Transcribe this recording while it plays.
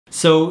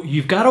So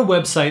you've got a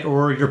website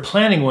or you're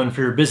planning one for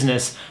your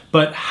business,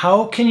 but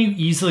how can you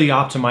easily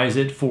optimize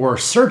it for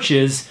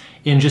searches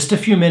in just a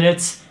few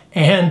minutes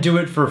and do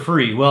it for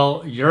free?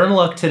 Well, you're in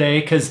luck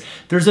today because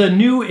there's a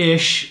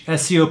new-ish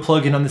SEO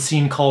plugin on the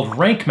scene called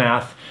Rank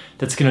Math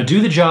that's going to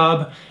do the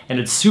job, and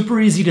it's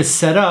super easy to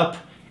set up,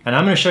 and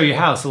I'm going to show you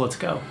how, so let's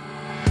go.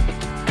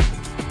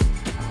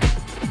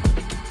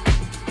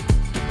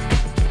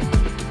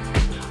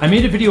 I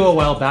made a video a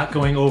while back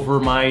going over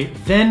my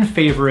then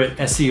favorite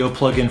SEO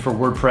plugin for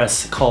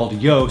WordPress called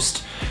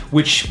Yoast,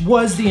 which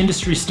was the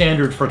industry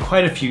standard for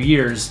quite a few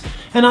years.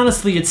 And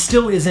honestly, it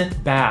still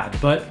isn't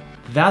bad, but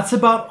that's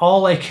about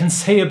all I can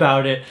say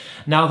about it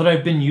now that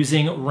I've been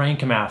using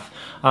Rank Math.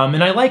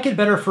 And I like it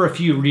better for a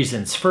few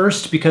reasons.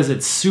 First, because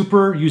it's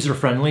super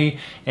user-friendly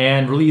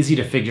and really easy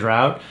to figure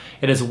out.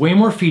 It has way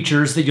more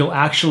features that you'll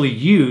actually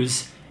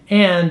use,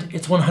 and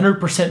it's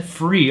 100%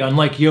 free,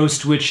 unlike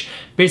Yoast, which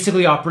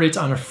basically operates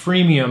on a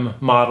freemium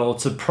model.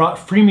 It's a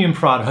freemium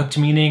product,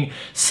 meaning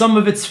some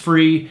of it's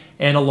free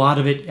and a lot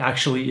of it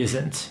actually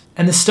isn't.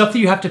 And the stuff that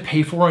you have to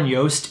pay for on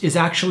Yoast is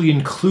actually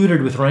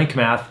included with Rank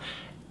Math.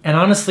 And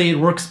honestly, it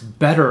works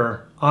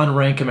better on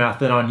Rank Math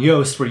than on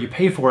Yoast where you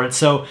pay for it.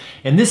 So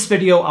in this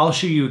video, I'll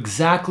show you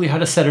exactly how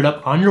to set it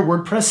up on your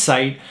WordPress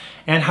site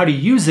and how to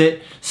use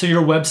it so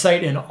your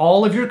website and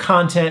all of your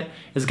content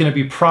is going to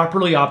be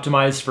properly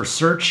optimized for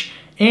search,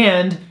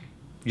 and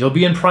you'll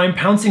be in prime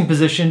pouncing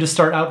position to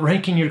start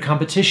outranking your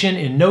competition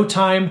in no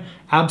time,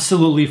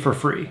 absolutely for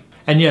free.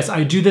 And yes,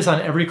 I do this on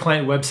every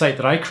client website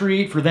that I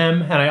create for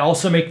them, and I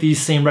also make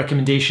these same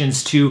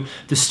recommendations to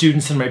the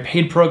students in my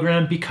paid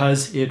program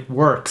because it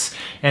works.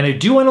 And I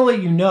do want to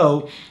let you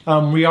know,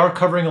 we are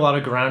covering a lot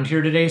of ground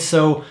here today,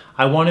 so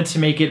I wanted to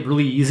make it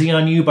really easy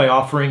on you by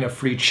offering a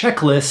free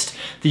checklist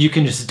that you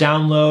can just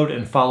download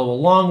and follow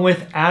along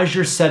with as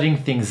you're setting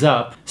things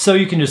up. So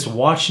you can just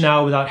watch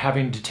now without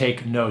having to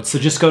take notes. So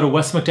just go to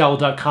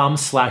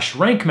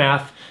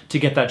wesmcdowell.com/rankmath to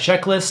get that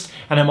checklist,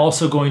 and I'm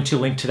also going to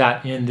link to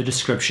that in the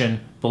description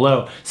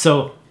below.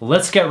 So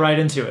let's get right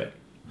into it.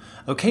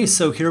 Okay,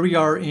 so here we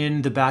are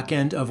in the back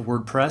end of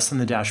WordPress on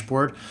the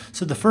dashboard.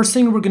 So the first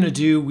thing we're going to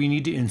do, we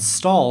need to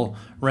install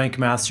Rank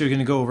Math. So you're going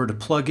to go over to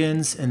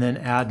Plugins and then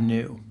Add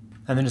New.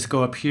 And then just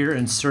go up here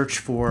and search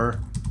for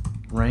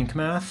Rank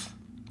Math.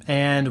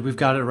 And we've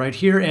got it right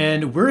here,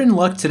 and we're in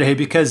luck today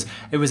because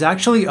it was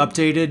actually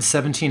updated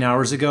 17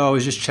 hours ago. I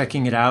was just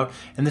checking it out,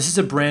 and this is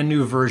a brand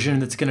new version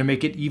that's going to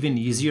make it even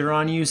easier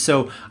on you.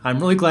 So I'm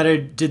really glad I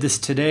did this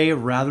today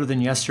rather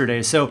than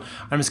yesterday. So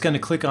I'm just going to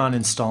click on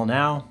Install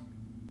Now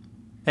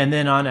and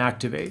then on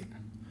Activate.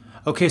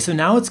 Okay, so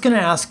now it's going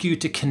to ask you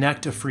to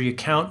connect a free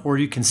account, or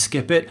you can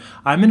skip it.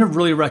 I'm going to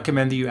really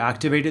recommend that you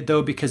activate it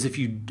though, because if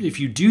you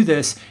do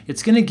this,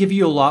 it's going to give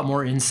you a lot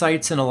more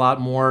insights and a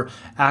lot more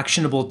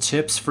actionable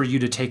tips for you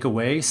to take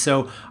away.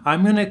 So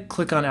I'm going to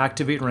click on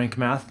Activate Rank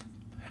Math.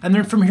 And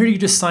then from here, you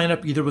just sign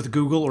up either with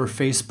Google or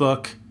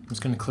Facebook. I'm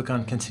just going to click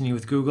on Continue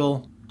with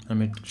Google. I'm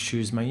going to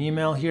choose my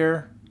email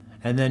here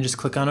and then just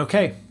click on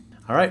OK.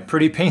 All right,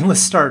 pretty painless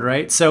start,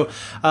 right? So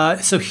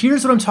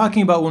here's what I'm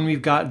talking about when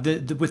we've got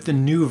with the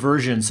new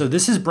version. So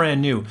this is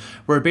brand new,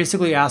 where it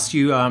basically asks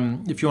you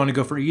if you want to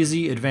go for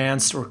easy,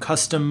 advanced, or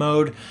custom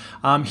mode.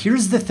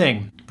 Here's the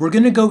thing. We're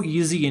going to go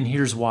easy, and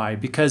here's why.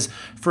 Because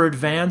for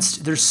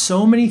advanced, there's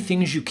so many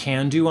things you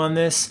can do on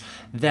this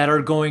that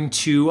are going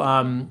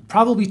to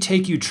probably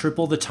take you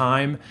triple the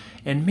time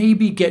and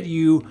maybe get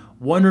you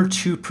 1 or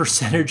 2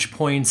 percentage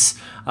points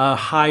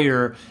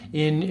higher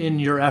in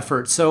your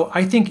effort. So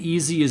I think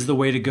easy is the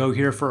way to go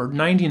here for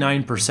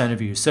 99%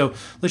 of you. So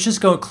let's just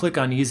go click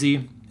on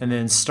easy and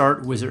then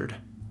start wizard.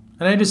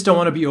 And I just don't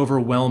want to be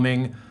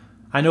overwhelming.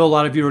 I know a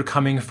lot of you are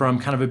coming from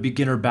kind of a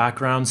beginner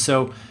background,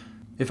 so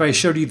if I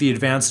showed you the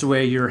advanced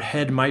way, your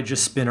head might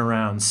just spin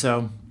around. So,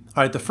 all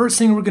right, the first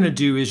thing we're going to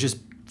do is just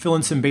fill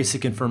in some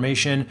basic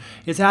information.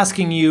 It's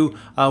asking you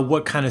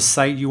what kind of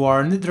site you are,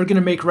 and they're going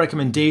to make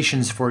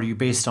recommendations for you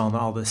based on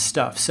all this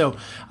stuff. So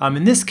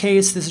in this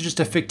case, this is just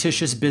a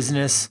fictitious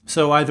business.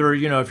 So either,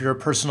 if you're a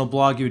personal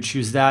blog, you would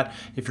choose that.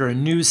 If you're a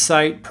news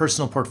site,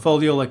 personal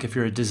portfolio, like if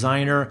you're a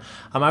designer,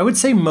 I would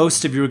say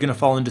most of you are going to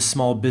fall into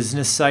small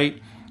business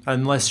site,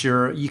 unless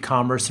you're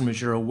e-commerce, in which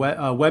you're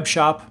a web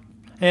shop.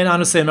 And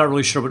honestly, I'm not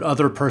really sure what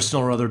other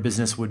personal or other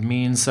business would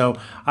mean. So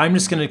I'm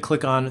just going to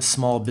click on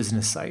small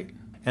business site.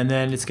 And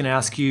then it's going to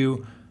ask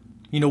you,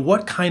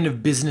 what kind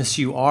of business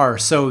you are.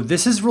 So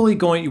this is really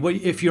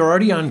if you're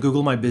already on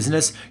Google My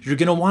Business, you're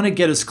going to want to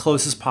get as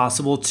close as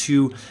possible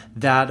to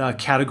that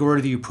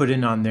category that you put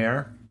in on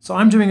there. So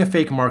I'm doing a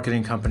fake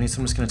marketing company, so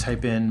I'm just going to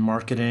type in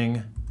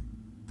marketing,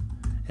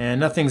 and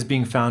nothing's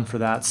being found for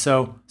that.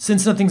 So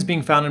since nothing's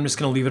being found, I'm just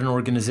going to leave it an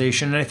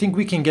organization. And I think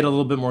we can get a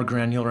little bit more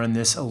granular in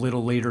this a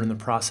little later in the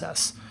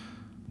process.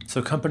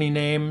 So company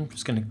name,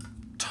 just going to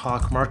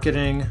talk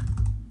marketing.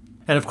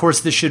 And of course,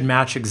 this should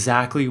match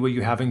exactly what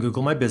you have in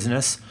Google My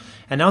Business.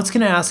 And now it's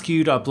going to ask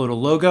you to upload a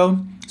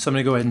logo. So I'm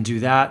going to go ahead and do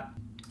that.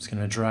 I'm just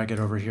going to drag it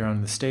over here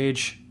on the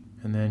stage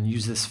and then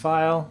use this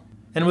file.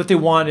 And what they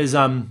want is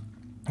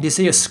They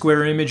say a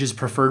square image is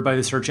preferred by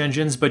the search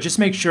engines, but just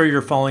make sure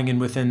you're falling in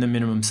within the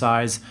minimum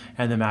size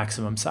and the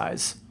maximum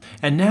size.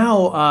 And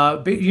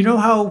now, you know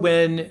how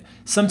when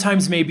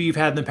sometimes maybe you've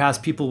had in the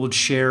past people would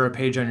share a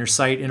page on your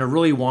site and a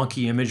really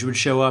wonky image would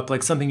show up,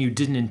 like something you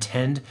didn't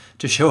intend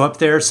to show up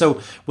there.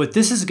 So what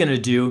this is going to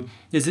do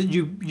is that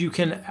you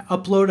can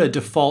upload a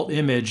default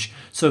image.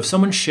 So if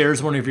someone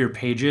shares one of your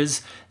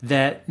pages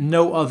that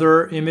no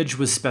other image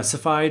was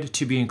specified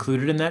to be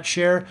included in that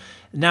share,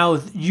 now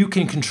you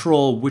can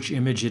control which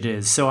image it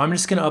is. So I'm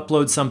just going to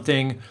upload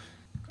something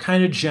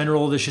kind of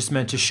general that's just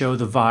meant to show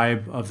the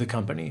vibe of the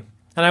company.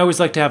 And I always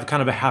like to have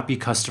kind of a happy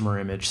customer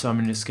image, so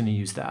I'm just going to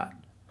use that.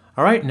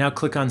 All right, now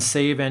click on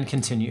Save and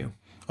Continue.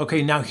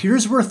 Okay, now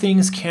here's where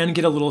things can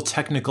get a little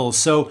technical.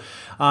 So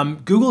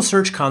Google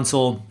Search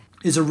Console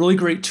is a really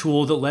great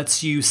tool that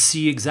lets you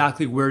see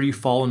exactly where you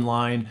fall in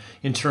line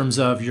in terms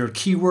of your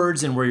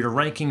keywords and where you're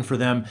ranking for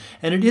them.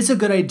 And it is a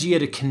good idea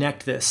to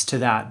connect this to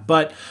that.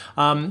 But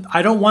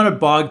I don't want to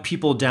bog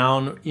people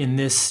down in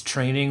this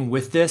training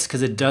with this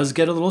because it does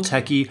get a little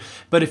techie.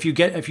 But if you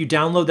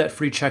download that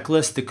free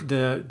checklist,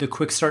 the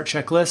quick start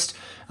checklist,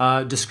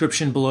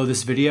 description below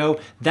this video,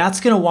 that's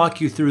going to walk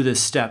you through this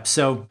step.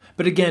 So,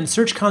 but again,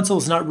 Search Console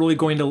is not really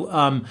going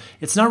to,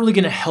 it's not really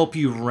going to help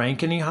you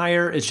rank any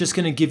higher. It's just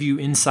going to give you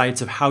insights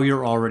of how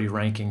you're already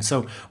ranking.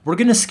 So we're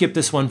going to skip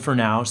this one for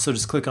now. So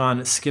just click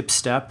on Skip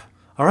Step.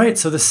 All right,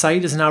 so the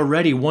site is now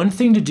ready. One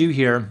thing to do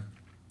here,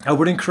 I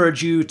would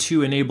encourage you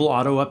to enable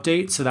auto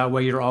update so that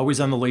way you're always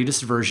on the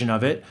latest version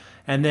of it.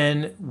 And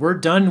then we're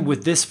done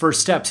with this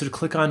first step. So to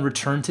click on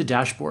Return to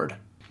Dashboard.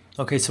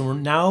 Okay, so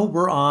now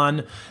we're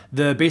on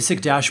the basic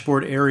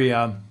dashboard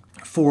area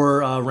for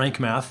Rank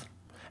Math.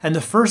 And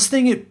the first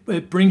thing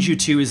it brings you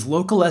to is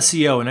local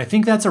SEO. And I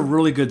think that's a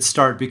really good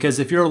start because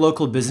if you're a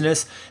local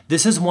business,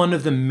 this is one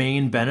of the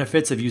main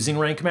benefits of using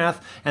Rank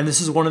Math. And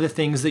this is one of the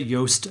things that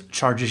Yoast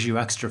charges you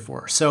extra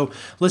for. So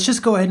let's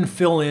just go ahead and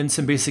fill in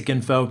some basic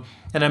info.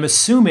 And I'm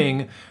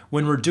assuming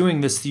when we're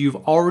doing this, that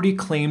you've already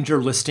claimed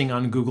your listing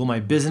on Google My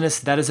Business.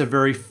 That is a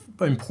very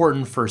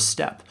important first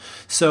step.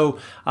 So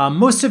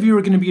most of you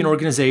are going to be an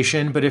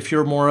organization, but if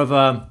you're more of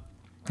a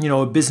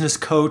business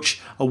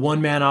coach, a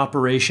one-man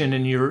operation,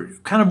 and you're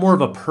kind of more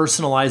of a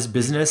personalized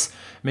business,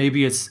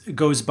 maybe it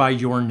goes by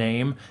your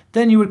name,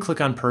 then you would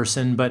click on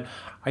person, but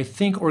I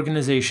think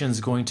organization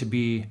is going to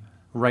be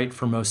right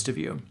for most of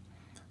you.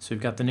 So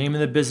we've got the name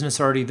of the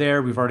business already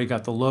there. We've already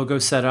got the logo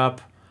set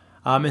up.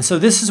 And so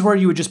this is where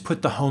you would just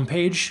put the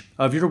homepage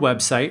of your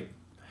website,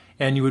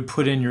 and you would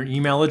put in your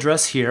email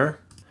address here.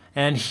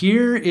 And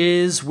here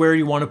is where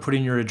you want to put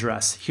in your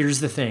address.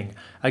 Here's the thing.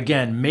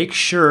 Again, make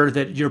sure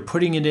that you're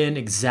putting it in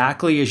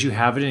exactly as you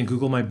have it in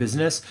Google My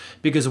Business,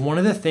 because one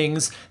of the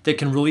things that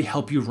can really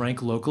help you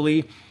rank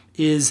locally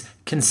is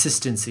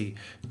consistency.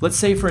 Let's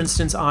say, for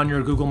instance, on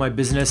your Google My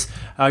Business,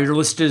 you're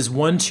listed as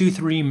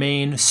 123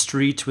 Main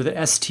Street with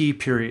an ST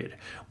period.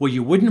 What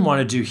you wouldn't want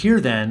to do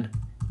here then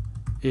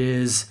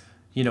is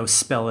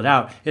spell it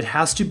out. It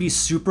has to be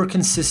super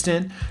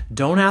consistent.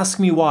 Don't ask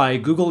me why.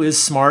 Google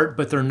is smart,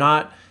 but they're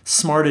not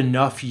smart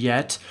enough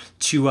yet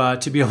to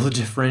be able to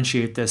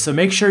differentiate this. So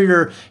make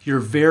sure you're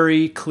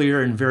very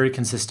clear and very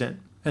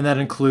consistent. And that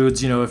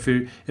includes, if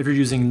you're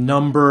using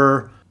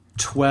number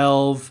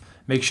 12,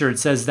 make sure it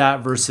says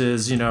that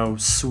versus,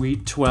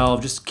 suite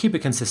 12. Just keep it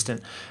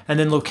consistent. And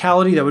then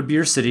locality, that would be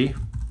your city.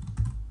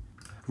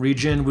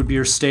 Region would be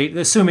your state,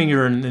 assuming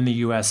you're in the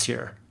US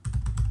here.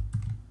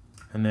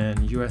 And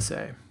then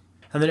USA.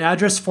 And then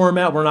address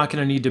format, we're not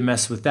going to need to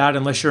mess with that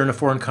unless you're in a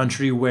foreign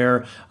country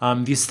where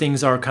these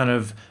things are kind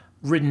of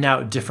written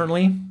out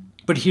differently.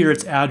 But here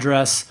it's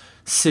address,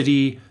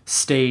 city,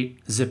 state,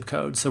 zip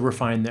code. So we're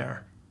fine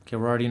there. Okay,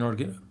 we're already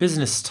in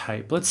business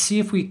type. Let's see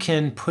if we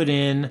can put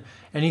in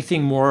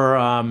anything more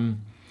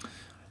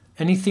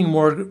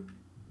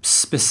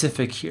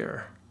specific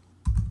here.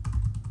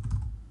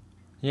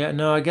 Yeah,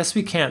 no, I guess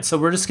we can't. So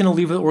we're just going to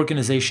leave it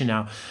organization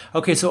now.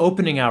 Okay, so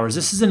opening hours.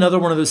 This is another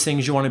one of those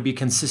things you want to be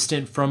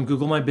consistent from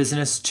Google My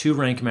Business to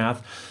Rank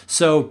Math.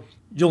 So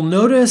you'll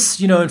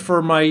notice, and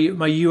for my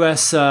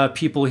US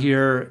people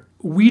here,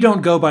 we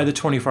don't go by the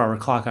 24-hour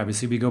clock,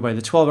 obviously. We go by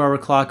the 12-hour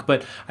clock,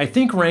 but I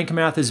think Rank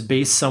Math is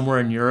based somewhere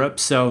in Europe.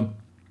 So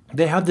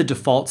they have the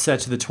default set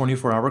to the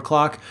 24-hour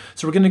clock.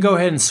 So we're going to go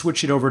ahead and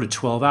switch it over to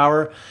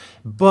 12-hour.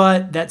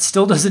 But that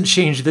still doesn't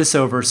change this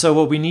over. So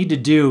what we need to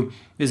do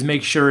is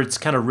make sure it's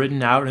kind of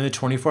written out in the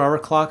 24-hour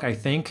clock, I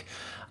think.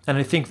 And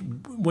I think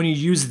when you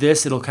use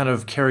this, it'll kind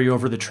of carry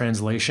over the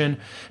translation.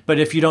 But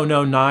if you don't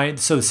know,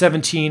 so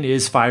 17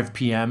 is 5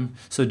 p.m.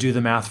 So do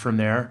the math from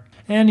there.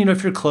 And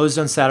if you're closed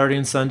on Saturday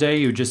and Sunday,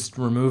 you just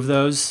remove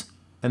those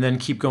and then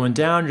keep going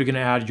down. You're going to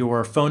add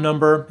your phone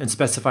number and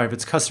specify if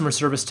it's customer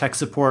service, tech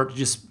support.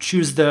 Just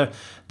choose the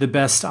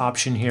best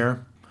option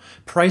here.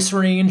 Price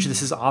range,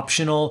 this is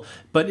optional,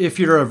 but if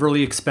you're a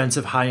really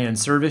expensive high-end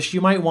service, you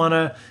might want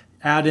to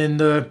add in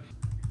the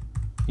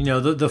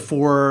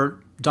 4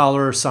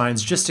 dollar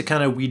signs just to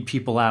kind of weed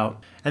people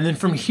out. And then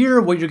from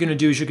here, what you're going to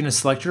do is you're going to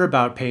select your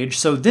about page.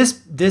 So this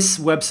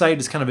website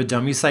is kind of a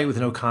dummy site with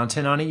no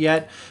content on it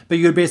yet, but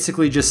you would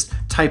basically just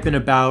type in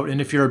about,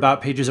 and if your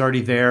about page is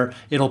already there,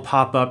 it'll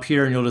pop up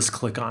here and you'll just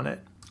click on it.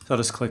 So I'll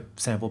just click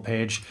sample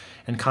page,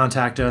 and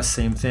contact us,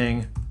 same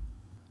thing.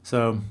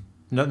 So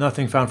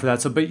nothing found for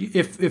that. So, but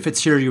if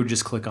it's here, you would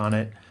just click on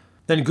it.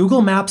 Then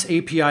Google Maps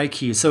API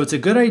key. So it's a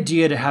good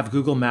idea to have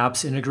Google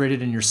Maps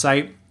integrated in your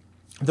site.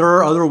 There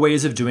are other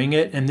ways of doing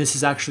it, and this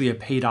is actually a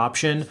paid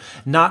option,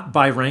 not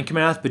by Rank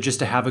Math, but just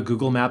to have a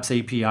Google Maps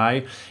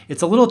API.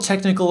 It's a little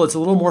technical, it's a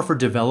little more for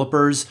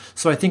developers,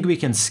 so I think we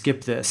can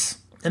skip this.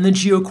 And then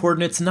geo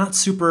coordinates, not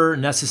super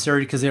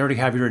necessary because they already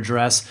have your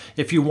address.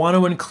 If you want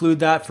to include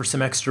that for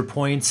some extra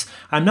points,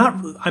 I'm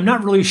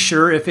not really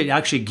sure if it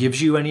actually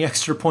gives you any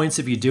extra points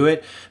if you do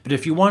it, but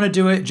if you want to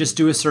do it, just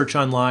do a search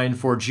online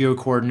for geo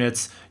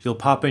coordinates. You'll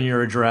pop in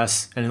your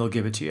address and it'll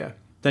give it to you.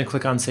 Then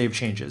click on Save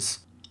Changes.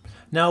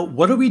 Now,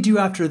 what do we do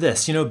after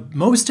this? You know,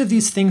 most of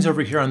these things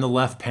over here on the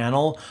left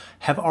panel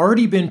have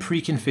already been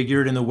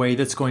pre-configured in the way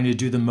that's going to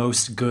do the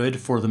most good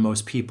for the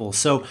most people.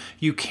 So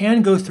you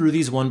can go through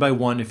these one by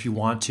one if you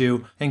want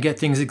to and get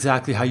things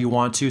exactly how you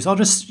want to. So I'll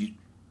just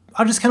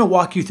kind of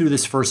walk you through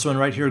this first one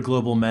right here,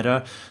 Global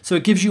Meta. So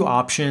it gives you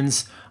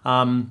options.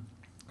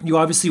 You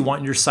obviously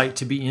want your site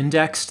to be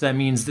indexed. That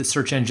means that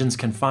search engines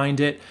can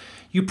find it.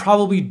 You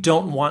probably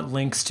don't want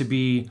links to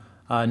be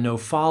no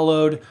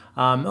followed.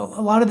 A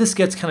lot of this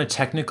gets kind of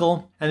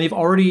technical, and they've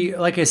already,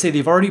 like I say,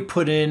 they've already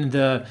put in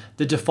the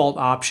default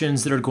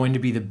options that are going to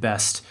be the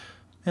best.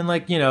 And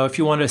like, you know, if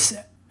you want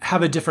to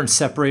have a different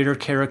separator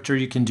character,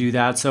 you can do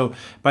that. So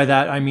by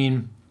that, I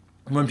mean,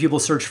 when people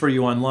search for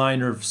you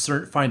online or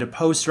find a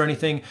post or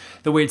anything,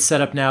 the way it's set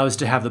up now is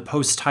to have the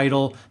post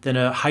title, then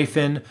a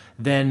hyphen,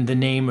 then the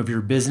name of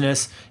your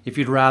business. If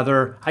you'd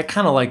rather, I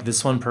kind of like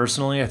this one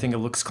personally. I think it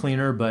looks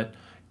cleaner, but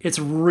it's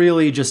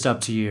really just up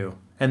to you.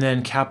 And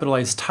then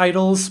capitalized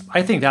titles.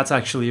 I think that's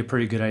actually a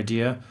pretty good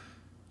idea.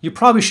 You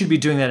probably should be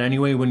doing that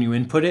anyway when you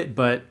input it,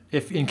 but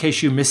if in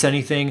case you miss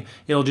anything,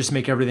 it'll just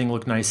make everything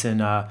look nice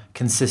and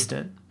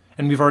consistent.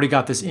 And we've already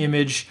got this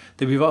image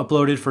that we've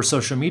uploaded for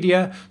social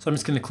media, so I'm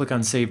just going to click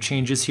on Save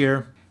Changes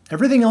here.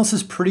 Everything else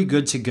is pretty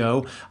good to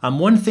go.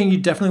 One thing you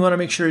definitely want to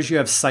make sure is you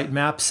have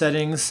sitemap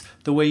settings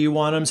the way you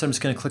want them, so I'm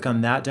just going to click on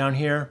that down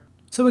here.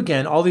 So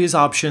again, all these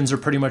options are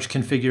pretty much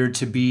configured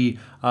to be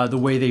the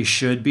way they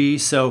should be,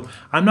 so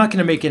I'm not going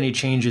to make any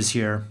changes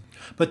here.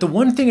 But the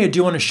one thing I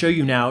do want to show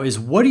you now is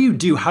what do you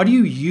do? How do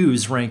you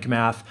use Rank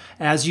Math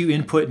as you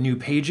input new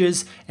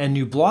pages and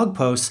new blog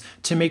posts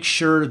to make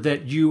sure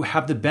that you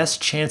have the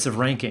best chance of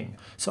ranking?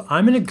 So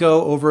I'm going to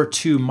go over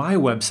to my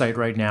website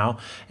right now,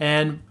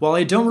 and while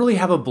I don't really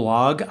have a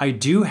blog, I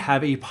do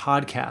have a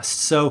podcast.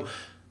 So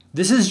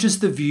this is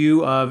just the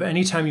view of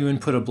anytime you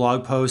input a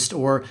blog post,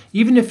 or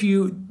even if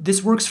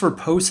this works for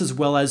posts as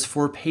well as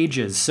for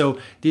pages. So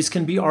these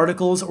can be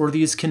articles, or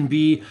these can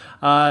be,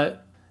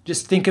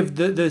 just think of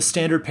the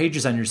standard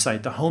pages on your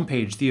site, the home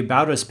page, the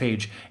About Us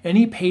page.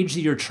 Any page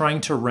that you're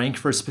trying to rank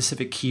for a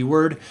specific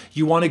keyword,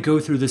 you want to go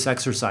through this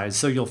exercise.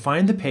 So you'll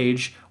find the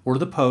page or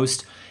the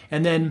post,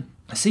 and then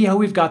see how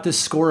we've got this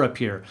score up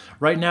here.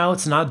 Right now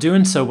it's not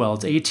doing so well.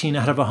 It's 18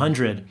 out of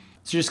 100.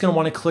 So you're just going to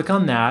want to click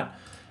on that.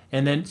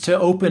 And then to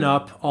open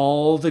up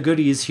all the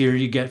goodies here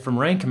you get from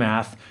Rank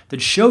Math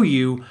that show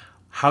you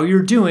how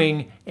you're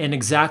doing and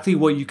exactly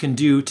what you can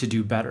do to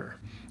do better.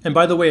 And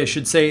by the way, I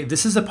should say,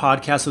 this is a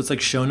podcast, so it's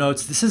like show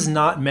notes. This is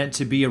not meant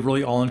to be a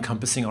really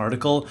all-encompassing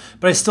article,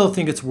 but I still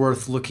think it's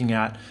worth looking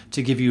at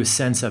to give you a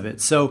sense of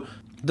it. So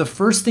the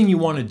first thing you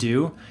want to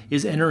do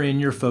is enter in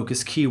your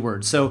focus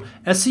keyword. So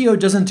SEO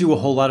doesn't do a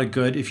whole lot of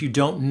good if you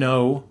don't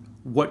know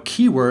what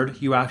keyword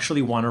you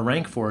actually want to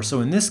rank for. So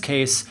in this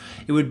case,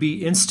 it would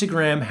be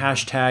Instagram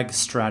hashtag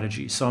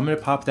strategy. So I'm going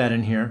to pop that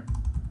in here.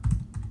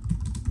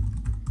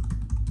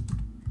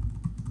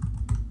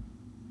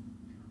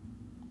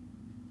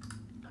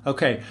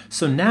 Okay,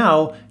 so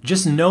now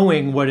just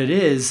knowing what it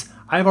is,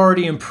 I've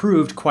already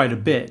improved quite a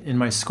bit in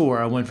my score.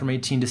 I went from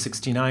 18 to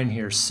 69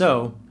 here.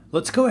 So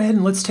let's go ahead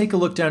and let's take a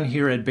look down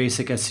here at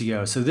basic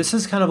SEO. So this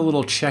is kind of a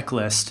little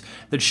checklist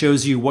that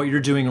shows you what you're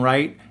doing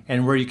right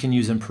and where you can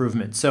use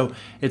improvement. So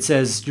it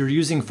says you're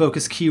using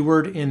focus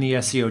keyword in the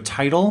SEO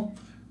title,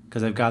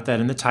 because I've got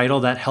that in the title.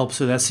 That helps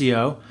with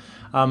SEO.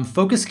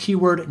 Focus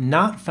keyword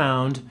not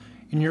found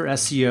in your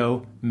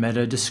SEO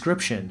meta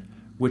description,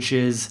 which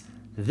is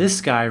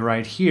this guy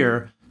right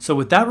here. So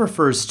what that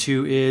refers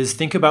to is,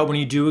 think about when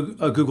you do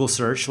a Google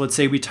search. Let's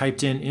say we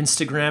typed in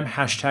Instagram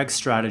hashtag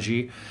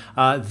strategy.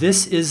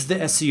 This is the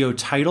SEO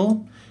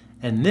title,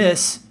 and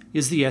this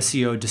is the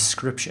SEO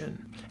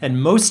description.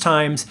 And most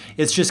times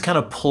it's just kind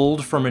of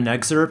pulled from an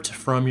excerpt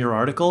from your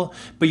article,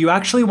 but you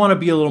actually want to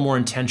be a little more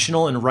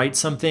intentional and write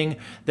something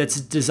that's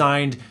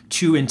designed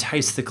to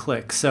entice the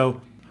click.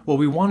 So what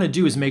we want to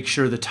do is make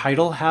sure the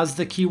title has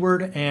the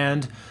keyword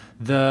and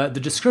the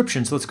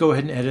description. So let's go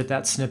ahead and edit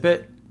that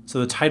snippet. So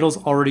the title's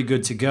already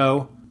good to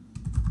go.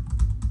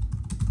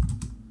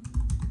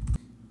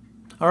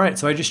 All right,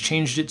 so I just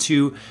changed it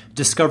to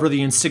discover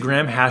the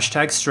Instagram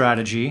hashtag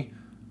strategy.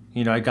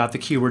 You know, I got the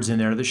keywords in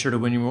there that sure to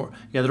win you more.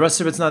 Yeah, the rest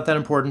of it's not that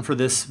important for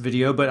this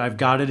video, but I've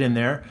got it in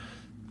there.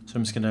 So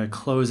I'm just gonna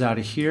close out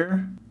of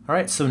here. All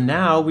right, so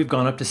now we've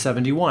gone up to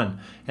 71,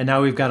 and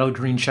now we've got a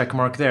green check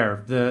mark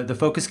there. The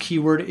focus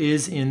keyword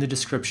is in the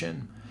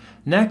description.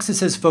 Next, it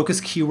says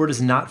focus keyword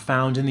is not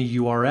found in the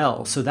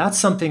URL. So that's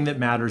something that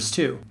matters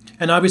too.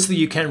 And obviously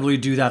you can't really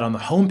do that on the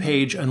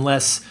homepage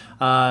unless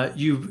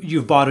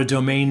you've bought a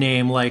domain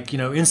name like, you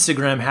know,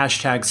 Instagram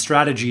hashtag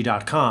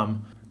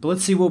strategy.com. But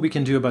let's see what we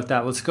can do about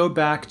that. Let's go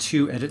back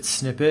to edit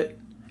snippet,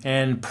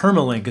 and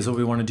permalink is what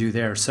we want to do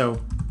there.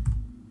 So,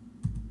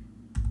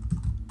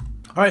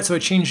 all right, so I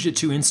changed it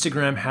to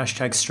Instagram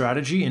hashtag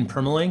strategy in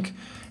permalink,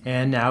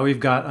 and now we've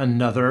got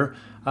another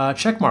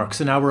check mark.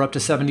 So now we're up to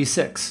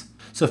 76.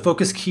 So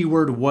focus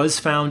keyword was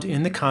found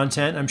in the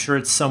content. I'm sure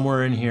it's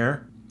somewhere in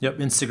here. Yep,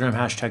 Instagram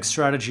hashtag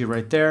strategy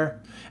right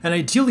there. And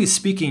ideally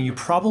speaking, you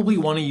probably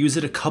want to use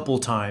it a couple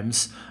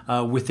times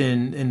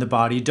in the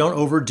body. Don't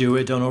overdo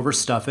it, don't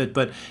overstuff it,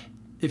 but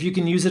if you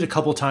can use it a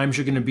couple times,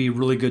 you're going to be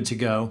really good to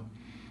go.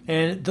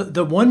 And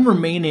the one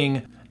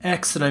remaining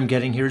X that I'm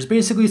getting here is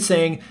basically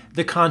saying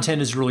the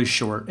content is really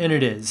short, and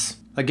it is.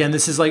 Again,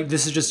 this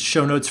is just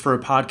show notes for a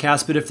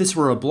podcast, but if this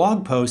were a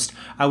blog post,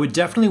 I would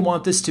definitely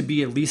want this to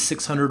be at least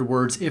 600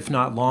 words, if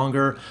not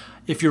longer.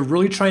 If you're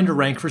really trying to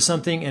rank for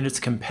something and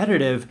it's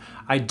competitive,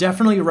 I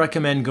definitely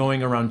recommend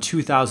going around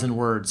 2,000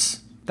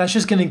 words. That's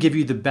just going to give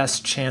you the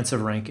best chance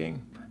of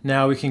ranking.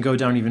 Now we can go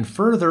down even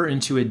further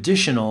into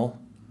additional.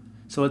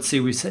 So let's see,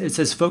 it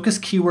says focus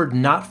keyword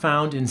not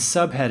found in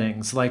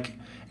subheadings like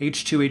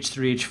H2,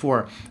 H3,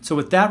 H4. So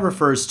what that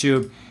refers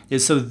to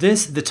is,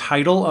 the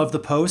title of the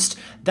post,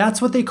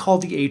 that's what they call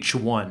the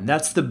H1.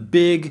 That's the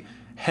big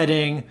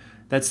heading.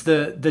 That's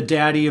the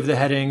daddy of the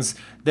headings.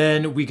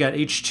 Then we got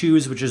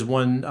H2s, which is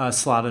one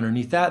slot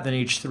underneath that, then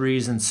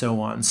H3s and so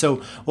on. So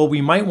what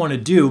we might want to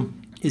do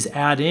is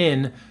add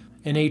in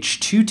an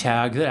H2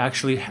 tag that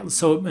actually,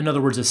 so in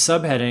other words, a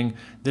subheading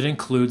that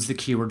includes the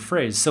keyword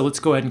phrase. So let's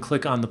go ahead and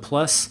click on the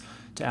plus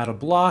to add a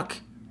block,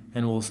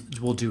 and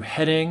we'll do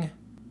heading,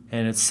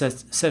 and it's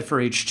set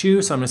for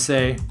H2. So I'm going to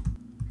say,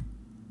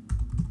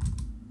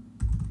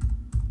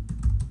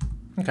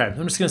 okay,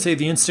 I'm just going to say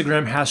the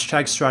Instagram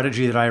hashtag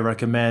strategy that I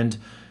recommend,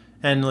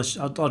 and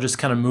I'll just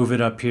kind of move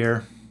it up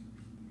here.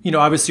 You know,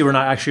 obviously we're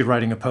not actually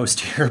writing a post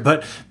here,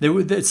 but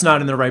it's not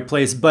in the right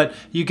place, but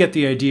you get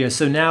the idea.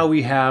 So now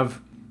we've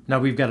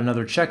got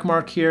another check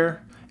mark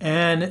here.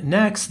 And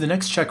next, the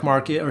next check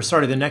mark,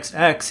 the next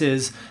X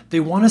is they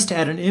want us to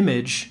add an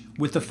image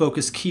with the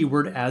focus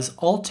keyword as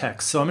alt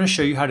text. So I'm going to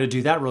show you how to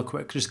do that real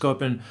quick. Just go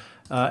up and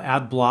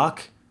add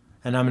block,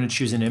 and I'm going to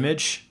choose an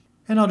image.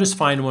 And I'll just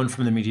find one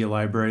from the media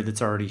library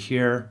that's already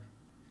here.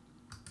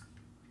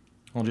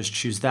 I'll just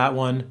choose that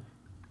one.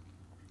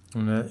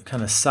 I'm going to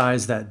kind of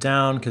size that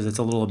down because it's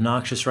a little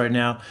obnoxious right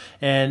now.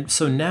 And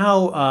so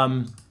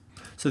now,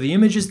 so the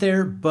image is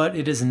there, but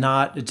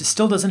it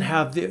still doesn't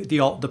have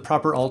the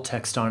proper alt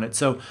text on it.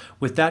 So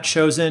with that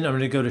chosen, I'm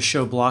going to go to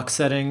show block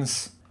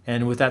settings.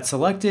 And with that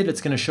selected,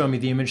 it's going to show me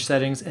the image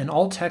settings and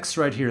alt text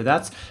right here.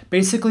 That's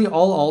basically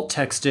all alt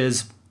text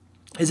is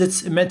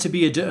it's meant to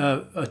be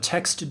a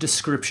text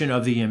description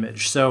of the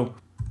image. So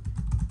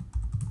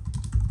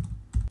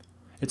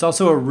it's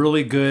also a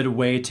really good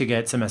way to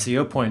get some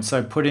SEO points. So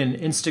I put in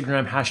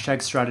Instagram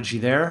hashtag strategy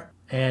there,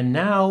 and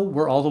now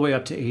we're all the way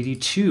up to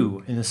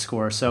 82 in the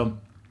score. So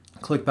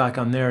click back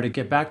on there to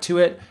get back to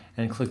it,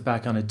 and click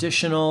back on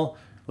additional.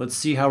 Let's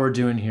see how we're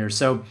doing here.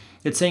 So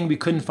it's saying we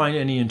couldn't find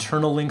any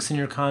internal links in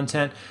your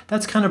content.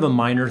 That's kind of a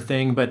minor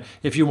thing, but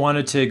if you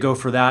wanted to go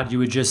for that, you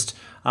would just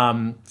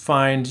sign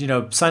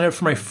up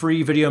for my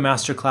free video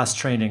masterclass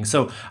training.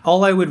 So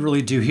all I would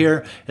really do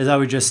here is I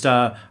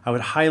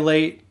would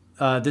highlight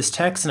this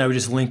text, and I would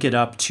just link it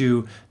up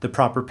to the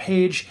proper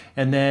page,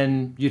 and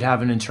then you'd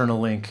have an internal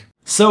link.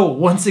 So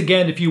once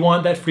again, if you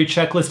want that free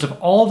checklist of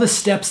all the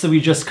steps that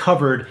we just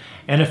covered,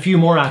 and a few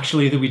more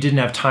actually that we didn't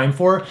have time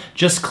for,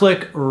 just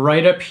click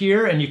right up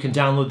here and you can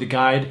download the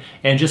guide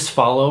and just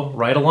follow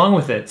right along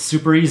with it.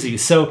 Super easy.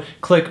 So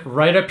click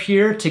right up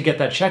here to get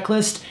that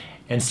checklist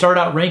and start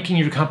out ranking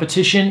your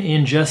competition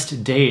in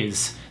just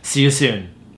days. See you soon.